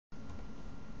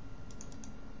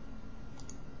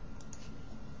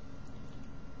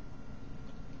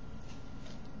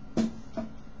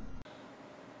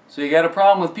So you got a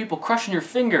problem with people crushing your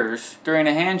fingers during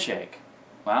a handshake.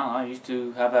 Well, I used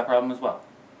to have that problem as well.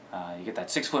 You get that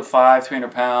 6'5",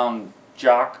 300-pound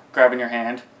jock grabbing your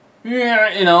hand,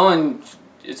 you know, and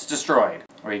it's destroyed.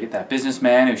 Or you get that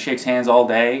businessman who shakes hands all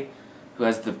day, who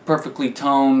has the perfectly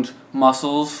toned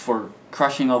muscles for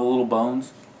crushing all the little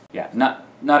bones. Yeah, not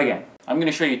again. I'm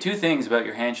going to show you two things about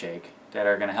your handshake that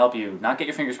are going to help you not get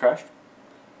your fingers crushed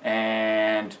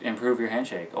and improve your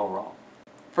handshake overall.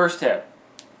 First tip.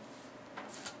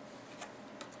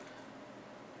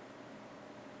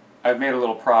 I've made a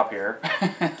little prop here.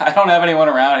 I don't have anyone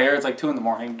around here. It's like 2 in the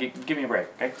morning. Give me a break,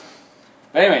 okay?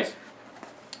 But anyways,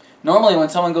 normally when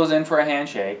someone goes in for a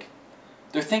handshake,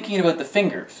 they're thinking about the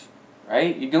fingers,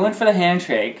 right? You go in for the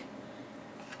handshake,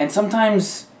 and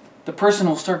sometimes the person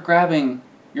will start grabbing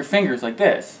your fingers like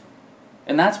this.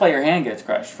 And that's why your hand gets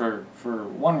crushed, for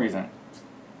one reason.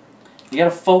 You gotta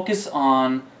focus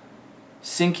on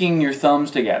syncing your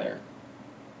thumbs together.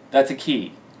 That's a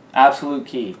key. Absolute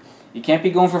key. You can't be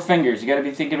going for fingers. You got to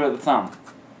be thinking about the thumb.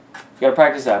 You got to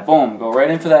practice that. Boom. Go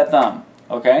right in for that thumb.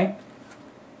 Okay?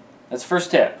 That's the first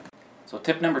tip. So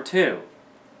tip number 2.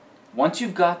 Once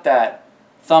you've got that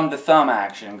thumb-to-thumb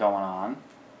action going on,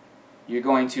 you're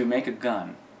going to make a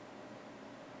gun.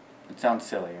 It sounds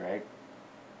silly, right?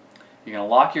 You're going to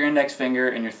lock your index finger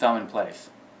and your thumb in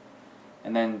place.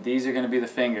 And then these are going to be the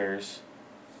fingers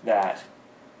that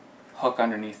hook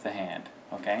underneath the hand.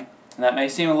 Okay? And that may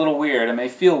seem a little weird, it may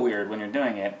feel weird when you're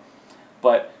doing it,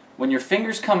 but when your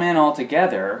fingers come in all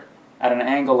together at an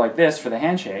angle like this for the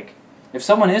handshake, if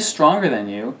someone is stronger than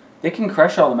you, they can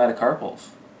crush all the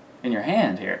metacarpals in your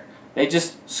hand here. They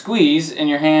just squeeze and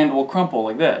your hand will crumple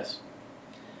like this.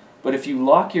 But if you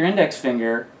lock your index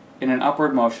finger in an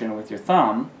upward motion with your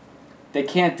thumb, they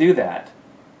can't do that.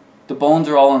 The bones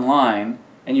are all in line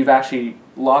and you've actually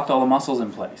locked all the muscles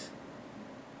in place,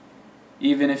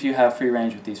 even if you have free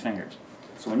range with these fingers.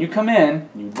 So when you come in,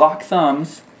 you lock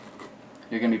thumbs,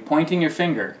 you're going to be pointing your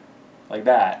finger like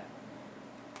that.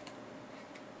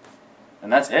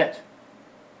 And that's it.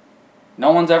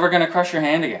 No one's ever going to crush your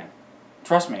hand again.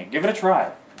 Trust me, give it a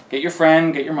try. Get your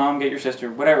friend, get your mom, get your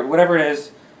sister, whatever it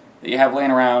is that you have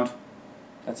laying around.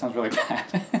 That sounds really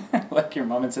bad. Like your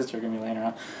mom and sister are going to be laying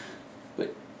around.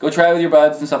 But go try it with your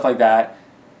buds and stuff like that.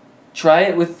 Try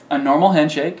it with a normal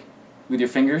handshake with your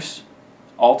fingers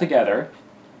all together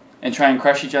and try and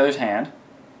crush each other's hand.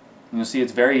 And you'll see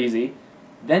it's very easy.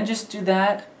 Then just do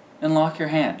that and lock your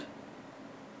hand.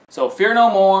 So fear no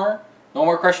more. No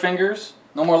more crushed fingers.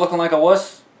 No more looking like a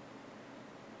wuss.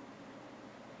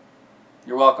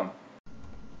 You're welcome.